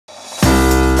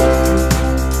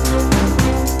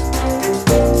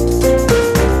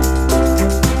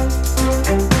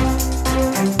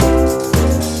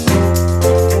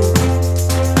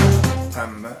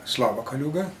Slava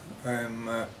Kalyuga. I'm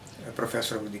a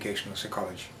professor of educational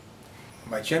psychology.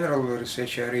 My general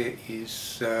research area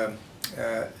is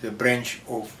the branch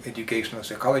of educational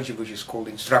psychology which is called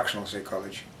instructional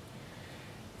psychology.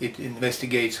 It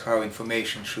investigates how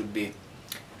information should be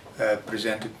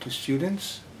presented to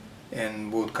students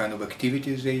and what kind of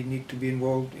activities they need to be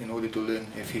involved in order to learn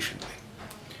efficiently.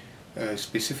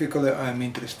 Specifically, I'm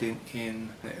interested in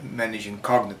managing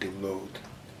cognitive load,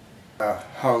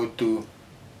 how to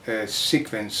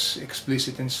sequence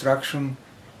explicit instruction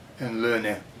and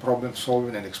learn problem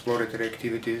solving and exploratory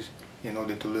activities in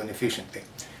order to learn efficiently.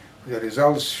 The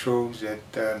results show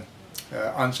that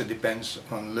answer depends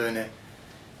on learner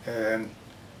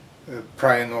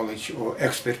prior knowledge or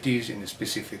expertise in a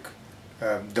specific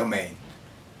domain.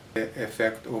 The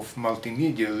effect of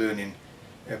multimedia learning,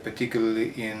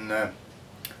 particularly in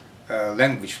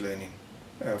language learning.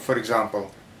 For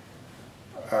example,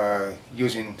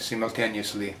 using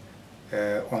simultaneously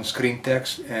on-screen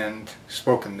text and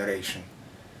spoken narration.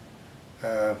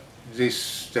 The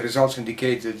results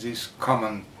indicate that this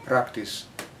common practice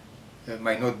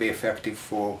might not be effective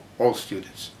for all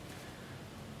students.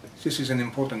 This is an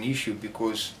important issue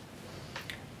because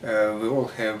we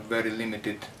all have very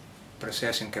limited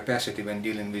processing capacity when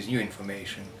dealing with new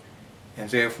information, and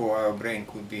therefore our brain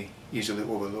could be easily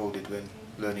overloaded when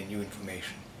learning new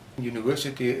information. In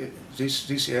university,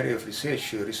 this area of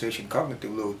research in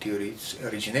cognitive load theory, it's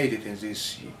originated in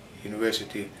this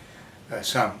university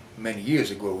many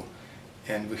years ago,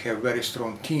 and we have a very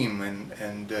strong team,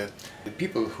 and the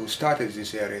people who started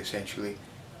this area essentially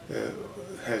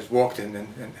have worked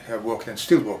and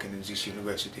still working in this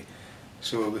university.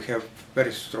 So we have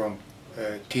very strong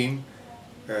team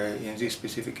in this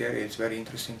specific area. It's very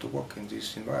interesting to work in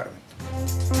this environment.